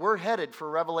Christ, we're headed for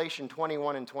Revelation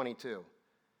 21 and 22.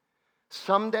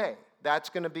 Someday, that's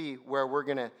going to be where we're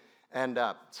going to end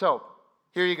up. So,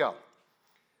 here you go.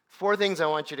 4 things I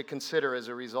want you to consider as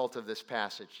a result of this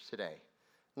passage today.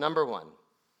 Number 1,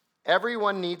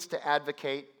 everyone needs to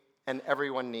advocate and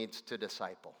everyone needs to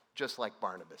disciple, just like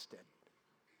Barnabas did.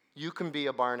 You can be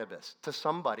a Barnabas to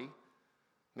somebody.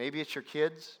 Maybe it's your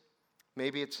kids.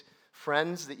 Maybe it's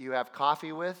friends that you have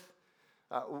coffee with.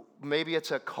 Maybe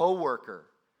it's a coworker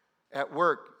at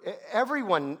work.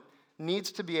 Everyone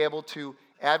needs to be able to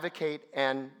advocate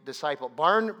and disciple.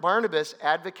 Barnabas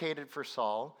advocated for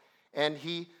Saul, and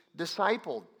he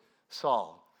discipled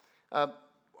Saul.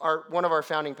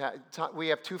 We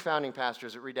have two founding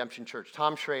pastors at Redemption Church.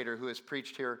 Tom Schrader, who has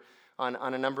preached here on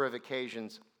a number of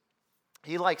occasions,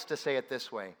 he likes to say it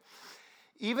this way.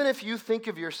 Even if you think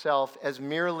of yourself as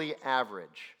merely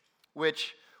average,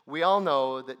 which we all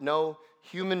know that no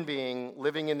human being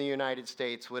living in the United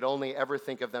States would only ever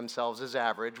think of themselves as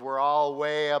average. We're all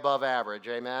way above average,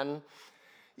 amen?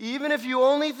 Even if you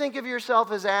only think of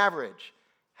yourself as average,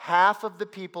 half of the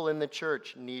people in the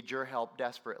church need your help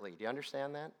desperately. Do you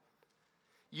understand that?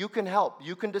 You can help,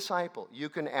 you can disciple, you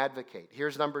can advocate.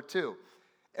 Here's number 2.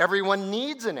 Everyone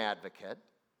needs an advocate,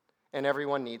 and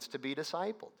everyone needs to be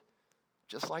discipled,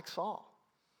 just like Saul.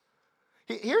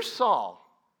 Here's Saul,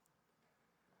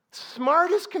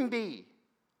 smart as can be.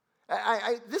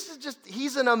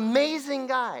 He's an amazing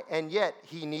guy, and yet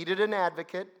he needed an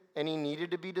advocate, and he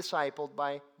needed to be discipled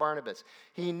by Barnabas.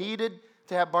 He needed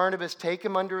to have Barnabas take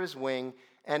him under his wing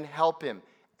and help him.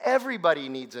 Everybody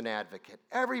needs an advocate.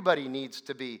 Everybody needs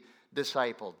to be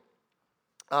discipled.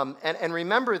 And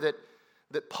remember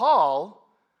that Paul,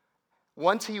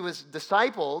 once he was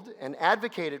discipled and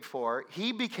advocated for,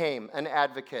 he became an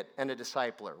advocate and a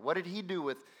discipler. What did he do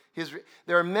with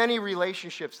there are many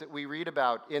relationships that we read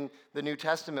about in the New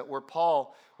Testament where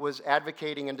Paul was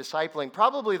advocating and discipling.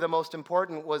 Probably the most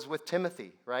important was with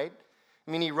Timothy, right?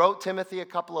 I mean, he wrote Timothy a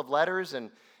couple of letters,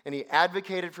 and he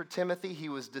advocated for Timothy. He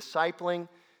was discipling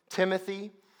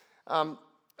Timothy.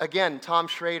 Again, Tom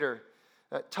Schrader.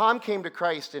 Tom came to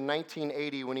Christ in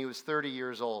 1980 when he was 30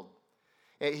 years old.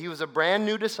 He was a brand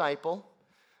new disciple,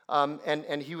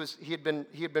 and he had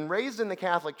been raised in the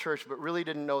Catholic Church, but really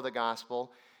didn't know the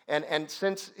gospel. And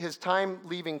since his time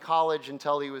leaving college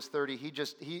until he was 30,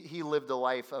 he lived a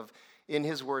life of, in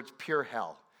his words, pure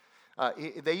hell.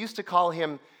 They used to call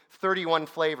him 31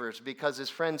 flavors because his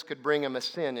friends could bring him a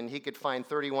sin and he could find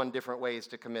 31 different ways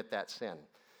to commit that sin.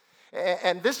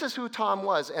 And this is who Tom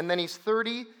was. And then he's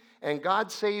 30 and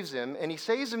God saves him, and he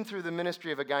saves him through the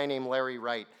ministry of a guy named Larry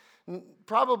Wright.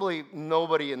 Probably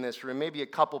nobody in this room, maybe a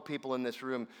couple people in this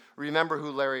room, remember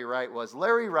who Larry Wright was.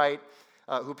 Larry Wright,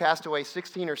 who passed away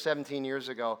 16 or 17 years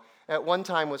ago, at one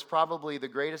time was probably the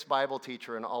greatest Bible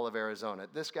teacher in all of Arizona.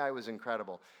 This guy was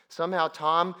incredible. Somehow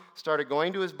Tom started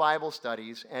going to his Bible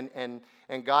studies, and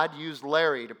God used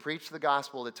Larry to preach the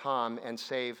gospel to Tom and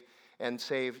save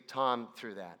Tom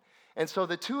through that. And so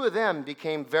the two of them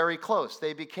became very close.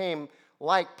 They became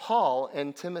like Paul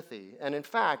and Timothy. And in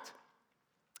fact,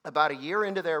 about a year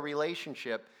into their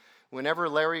relationship, whenever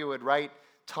Larry would write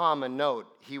Tom a note,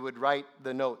 he would write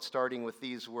the note starting with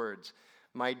these words,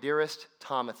 "My dearest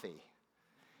Tomothy."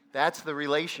 That's the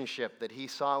relationship that he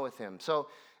saw with him. So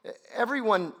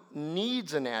everyone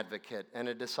needs an advocate and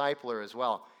a discipler as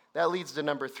well. That leads to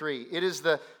number 3. It is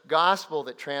the gospel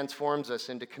that transforms us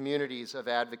into communities of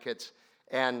advocates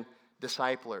and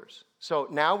disciplers. So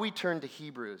now we turn to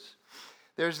Hebrews.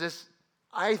 There's this,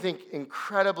 I think,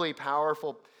 incredibly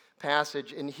powerful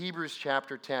passage in Hebrews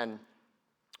chapter 10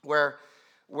 where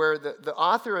the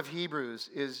author of Hebrews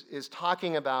is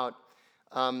talking about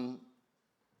how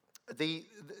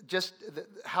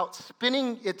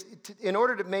spinning it in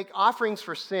order to make offerings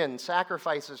for sin,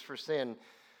 sacrifices for sin,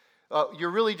 you're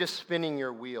really just spinning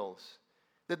your wheels.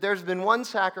 That there's been one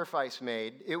sacrifice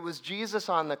made, it was Jesus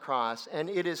on the cross, and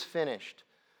it is finished.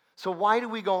 So why do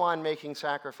we go on making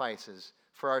sacrifices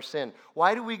for our sin?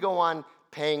 Why do we go on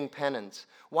paying penance?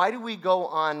 Why do we go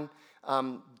on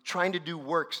trying to do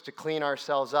works to clean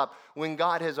ourselves up when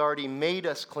God has already made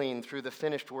us clean through the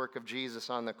finished work of Jesus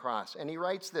on the cross? And he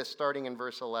writes this starting in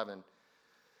verse 11.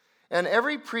 "And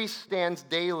every priest stands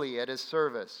daily at his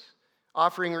service,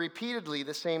 offering repeatedly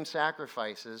the same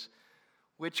sacrifices,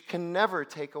 which can never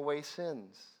take away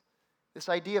sins." This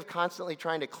idea of constantly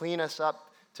trying to clean us up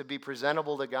to be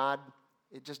presentable to God,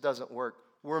 it just doesn't work.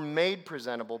 We're made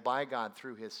presentable by God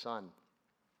through his Son,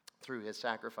 through his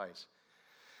sacrifice.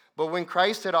 "But when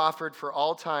Christ had offered for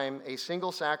all time a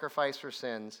single sacrifice for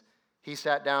sins, he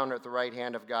sat down at the right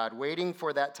hand of God, waiting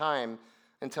for that time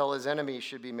until his enemies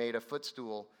should be made a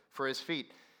footstool for his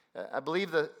feet." I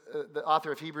believe the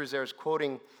author of Hebrews there is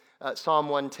quoting Psalm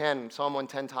 110. Psalm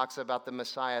 110 talks about the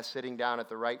Messiah sitting down at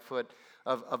the right foot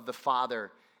of the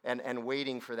Father and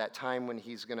waiting for that time when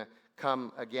he's going to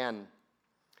come again.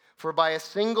 "For by a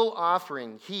single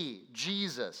offering, he,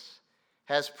 Jesus,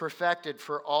 has perfected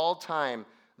for all time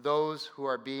those who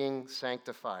are being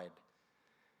sanctified."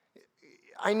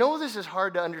 I know this is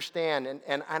hard to understand,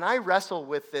 and I wrestle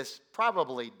with this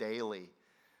probably daily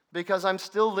because I'm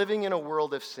still living in a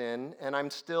world of sin, and I'm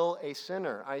still a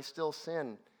sinner. I still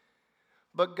sin.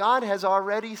 But God has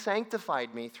already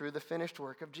sanctified me through the finished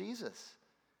work of Jesus.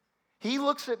 He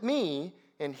looks at me,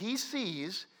 and he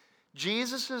sees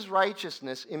Jesus'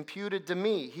 righteousness imputed to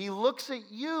me. He looks at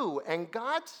you, and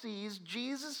God sees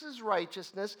Jesus'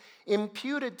 righteousness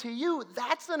imputed to you.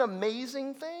 That's an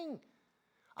amazing thing.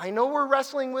 I know we're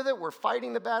wrestling with it. We're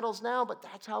fighting the battles now, but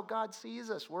that's how God sees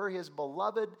us. We're his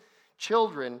beloved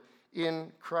children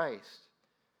in Christ.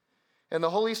 And the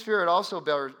Holy Spirit also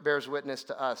bears witness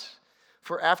to us.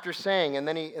 For after saying, and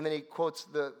then he quotes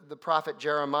the prophet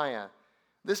Jeremiah,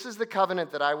 "This is the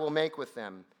covenant that I will make with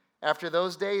them. After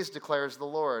those days, declares the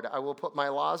Lord, I will put my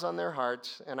laws on their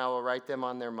hearts, and I will write them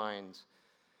on their minds."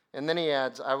 And then he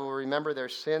adds, "I will remember their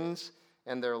sins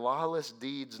and their lawless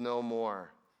deeds no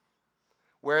more.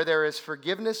 Where there is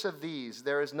forgiveness of these,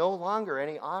 there is no longer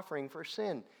any offering for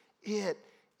sin." It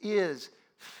is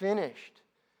finished.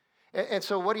 And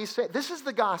so what he's saying, this is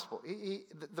the gospel.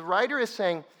 The writer is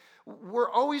saying, we're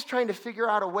always trying to figure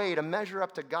out a way to measure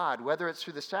up to God, whether it's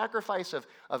through the sacrifice of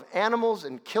animals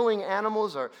and killing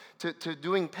animals, or to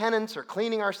doing penance or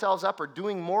cleaning ourselves up or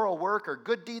doing moral work or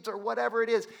good deeds or whatever it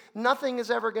is. Nothing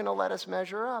is ever going to let us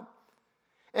measure up.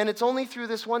 And it's only through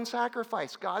this one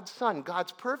sacrifice, God's Son,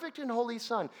 God's perfect and holy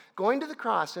Son, going to the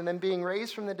cross and then being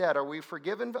raised from the dead, are we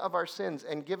forgiven of our sins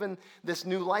and given this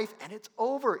new life, and it's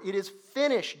over. It is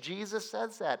finished. Jesus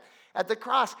says that at the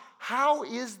cross. How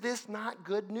is this not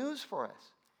good news for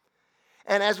us?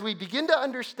 And as we begin to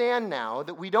understand now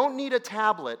that we don't need a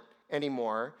tablet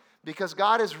anymore because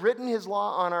God has written his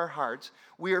law on our hearts,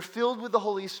 we are filled with the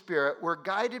Holy Spirit, we're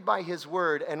guided by his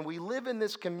word, and we live in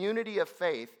this community of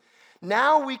faith.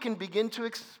 Now we can begin to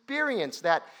experience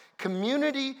that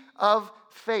community of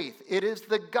faith. It is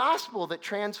the gospel that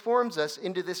transforms us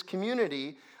into this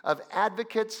community of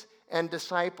advocates and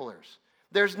disciplers.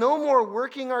 There's no more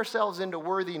working ourselves into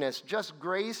worthiness, just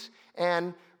grace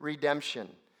and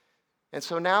redemption. And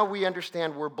so now we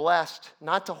understand we're blessed,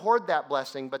 not to hoard that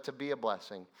blessing, but to be a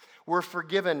blessing. We're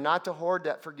forgiven, not to hoard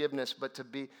that forgiveness, but to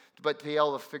be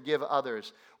able to forgive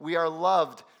others. We are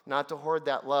loved, not to hoard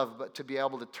that love, but to be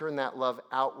able to turn that love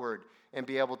outward and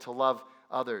be able to love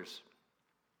others.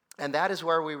 And that is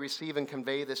where we receive and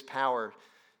convey this power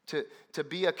to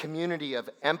be a community of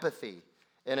empathy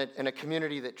and a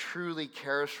community that truly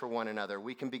cares for one another.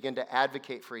 We can begin to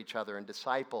advocate for each other and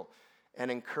disciple and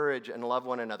encourage and love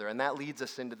one another. And that leads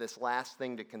us into this last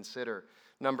thing to consider.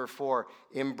 Number 4,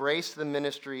 embrace the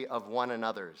ministry of one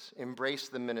another's. Embrace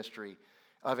the ministry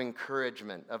of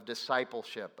encouragement, of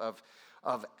discipleship,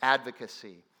 of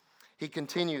advocacy. He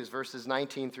continues, verses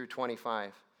 19 through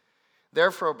 25.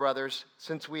 Therefore, brothers,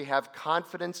 since we have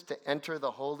confidence to enter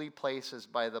the holy places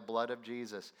by the blood of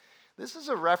Jesus. This is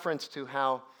a reference to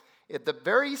how at the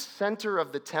very center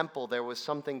of the temple there was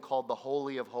something called the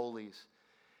Holy of Holies.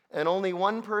 And only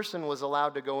one person was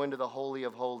allowed to go into the Holy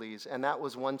of Holies, and that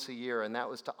was once a year, and that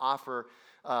was to offer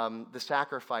the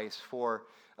sacrifice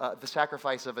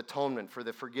of atonement for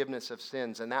the forgiveness of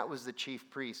sins, and that was the chief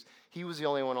priest. He was the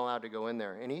only one allowed to go in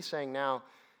there. And he's saying now,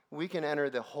 we can enter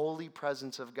the holy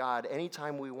presence of God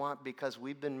anytime we want because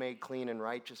we've been made clean and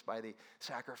righteous by the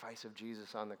sacrifice of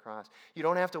Jesus on the cross. You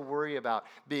don't have to worry about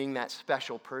being that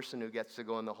special person who gets to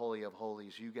go in the Holy of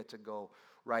Holies. You get to go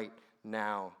right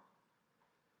now.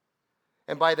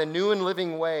 And by the new and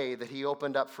living way that he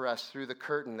opened up for us through the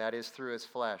curtain, that is, through his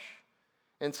flesh.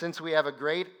 And since we have a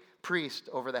great priest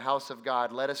over the house of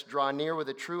God, let us draw near with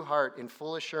a true heart in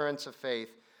full assurance of faith,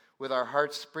 with our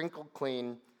hearts sprinkled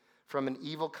clean from an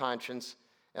evil conscience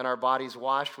and our bodies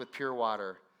washed with pure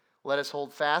water. Let us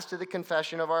hold fast to the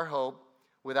confession of our hope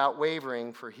without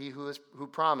wavering, for he who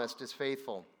promised is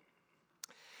faithful.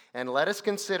 And let us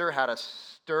consider how to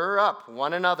stir up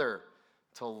one another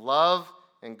to love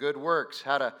and good works,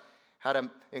 how to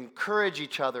encourage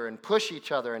each other and push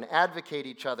each other and advocate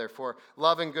each other for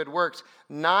love and good works,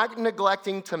 not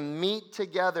neglecting to meet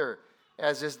together,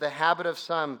 as is the habit of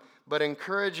some, but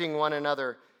encouraging one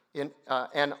another,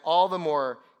 and all the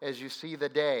more as you see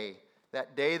that day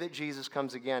that Jesus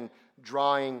comes again,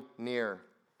 drawing near.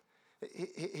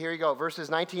 Here you go, verses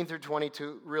 19 through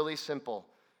 22, really simple.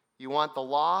 You want the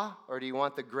law, or do you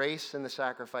want the grace and the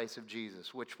sacrifice of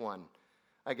Jesus? Which one?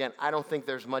 Again, I don't think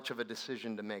there's much of a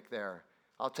decision to make there.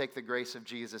 I'll take the grace of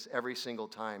Jesus every single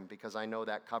time because I know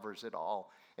that covers it all,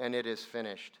 and it is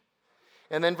finished.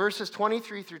 And then verses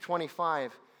 23 through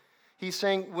 25, he's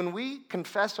saying, when we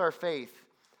confess our faith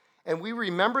and we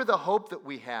remember the hope that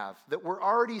we have, that we're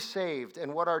already saved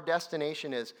and what our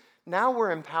destination is, now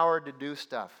we're empowered to do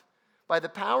stuff. By the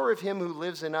power of him who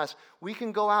lives in us, we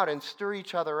can go out and stir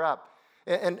each other up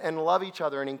and love each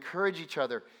other and encourage each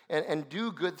other and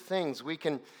do good things. We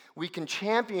can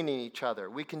champion each other.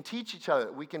 We can teach each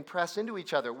other. We can press into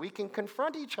each other. We can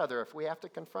confront each other if we have to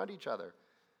confront each other.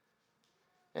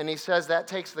 And he says that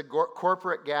takes the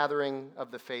corporate gathering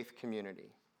of the faith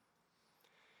community.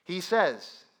 He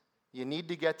says you need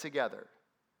to get together,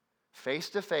 face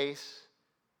to face,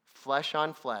 flesh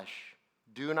on flesh.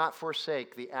 Do not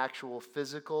forsake the actual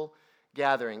physical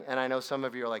gathering. And I know some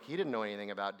of you are like, he didn't know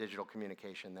anything about digital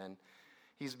communication then.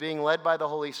 He's being led by the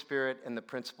Holy Spirit, and the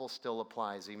principle still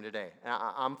applies even today.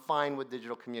 I'm fine with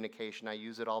digital communication. I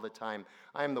use it all the time.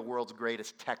 I am the world's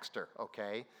greatest texter,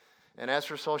 okay? And as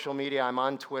for social media, I'm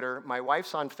on Twitter. My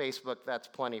wife's on Facebook. That's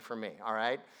plenty for me, all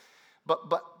right?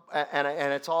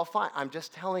 And it's all fine. I'm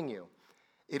just telling you,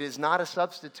 it is not a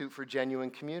substitute for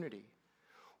genuine community.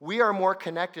 We are more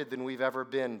connected than we've ever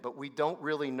been, but we don't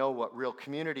really know what real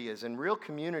community is. And real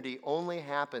community only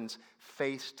happens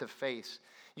face to face.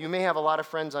 You may have a lot of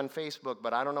friends on Facebook,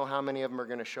 but I don't know how many of them are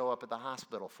going to show up at the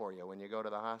hospital for you when you go to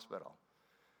the hospital.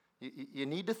 You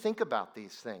need to think about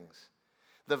these things.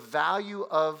 The value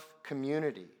of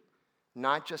community,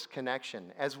 not just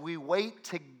connection. As we wait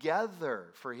together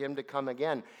for him to come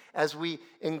again, as we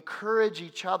encourage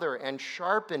each other and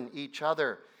sharpen each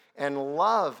other and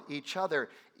love each other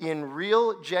in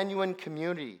real, genuine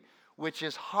community, which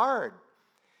is hard.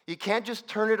 You can't just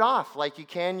turn it off like you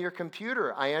can your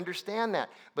computer. I understand that.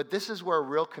 But this is where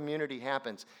real community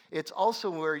happens. It's also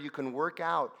where you can work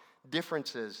out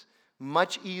differences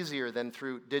much easier than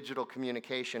through digital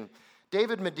communication.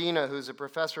 David Medina, who's a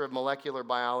professor of molecular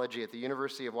biology at the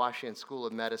University of Washington School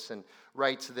of Medicine,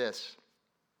 writes this: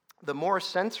 the more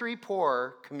sensory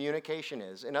poor communication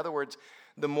is, in other words,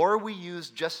 the more we use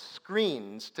just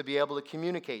screens to be able to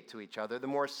communicate to each other, the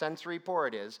more sensory poor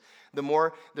it is, the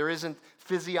more there isn't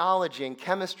physiology and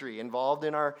chemistry involved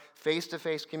in our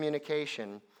face-to-face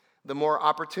communication, the more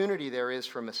opportunity there is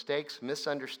for mistakes,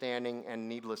 misunderstanding, and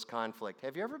needless conflict.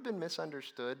 Have you ever been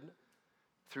misunderstood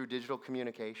through digital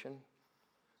communication?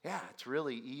 Yeah, it's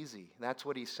really easy. That's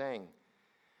what he's saying.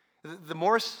 The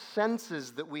more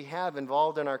senses that we have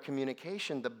involved in our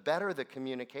communication, the better the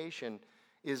communication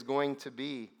is going to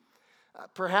be.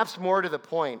 Perhaps more to the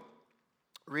point,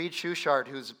 Reed Schuchart,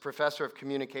 who's a professor of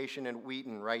communication at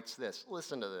Wheaton, writes this.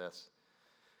 Listen to this.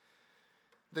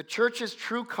 The church's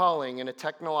true calling in a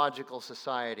technological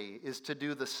society is to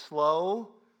do the slow,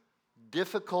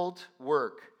 difficult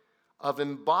work of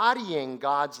embodying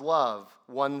God's love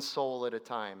one soul at a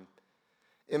time.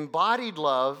 Embodied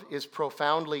love is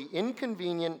profoundly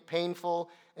inconvenient,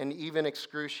 painful, and even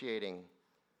excruciating.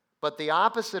 But the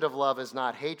opposite of love is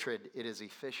not hatred, it is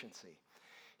efficiency.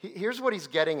 Here's what he's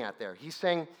getting at there. He's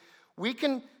saying we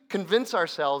can convince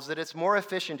ourselves that it's more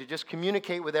efficient to just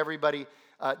communicate with everybody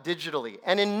digitally.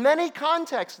 And in many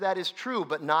contexts that is true,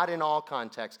 but not in all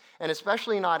contexts, and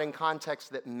especially not in contexts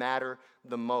that matter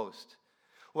the most.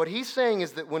 What he's saying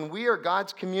is that when we are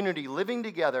God's community living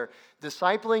together,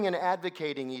 discipling and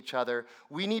advocating each other,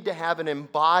 we need to have an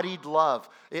embodied love.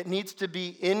 It needs to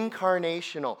be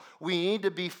incarnational. We need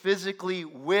to be physically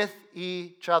with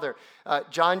each other.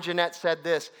 John Jeanette said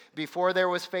this: before there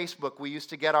was Facebook, we used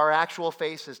to get our actual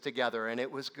faces together, and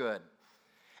it was good.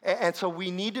 And so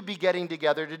we need to be getting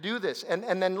together to do this. And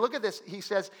then look at this. He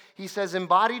says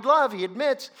embodied love, he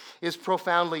admits, is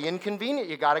profoundly inconvenient.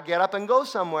 You got to get up and go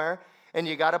somewhere. And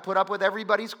you got to put up with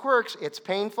everybody's quirks. It's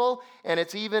painful, and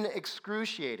it's even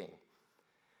excruciating.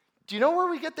 Do you know where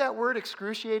we get that word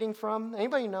excruciating from?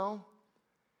 Anybody know?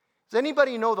 Does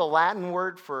anybody know the Latin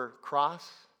word for cross?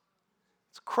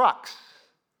 It's crux.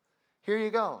 Here you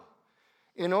go.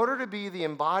 In order to be the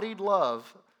embodied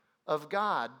love of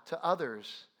God to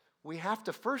others, we have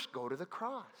to first go to the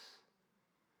cross.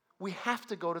 We have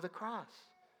to go to the cross.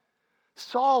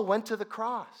 Saul went to the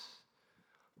cross.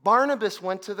 Barnabas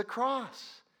went to the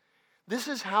cross. This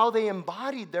is how they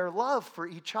embodied their love for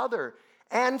each other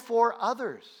and for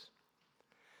others.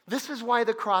 This is why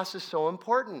the cross is so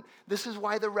important. This is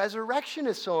why the resurrection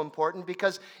is so important,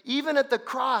 because even at the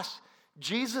cross,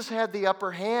 Jesus had the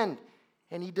upper hand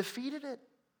and he defeated it.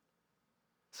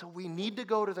 So we need to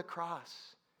go to the cross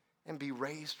and be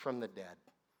raised from the dead.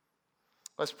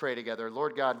 Let's pray together.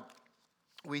 Lord God,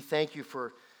 we thank you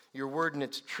for your word and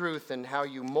its truth, and how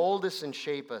you mold us and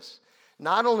shape us,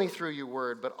 not only through your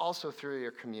word, but also through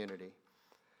your community.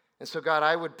 And so, God,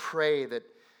 I would pray that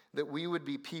we would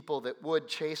be people that would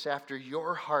chase after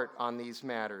your heart on these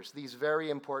matters, these very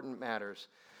important matters,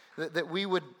 that we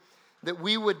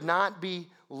would not be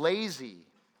lazy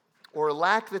or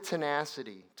lack the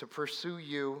tenacity to pursue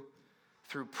you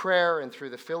through prayer and through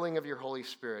the filling of your Holy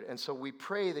Spirit. And so we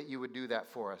pray that you would do that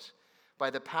for us. By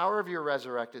the power of your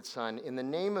resurrected Son, in the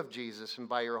name of Jesus and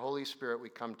by your Holy Spirit, we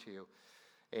come to you.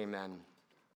 Amen.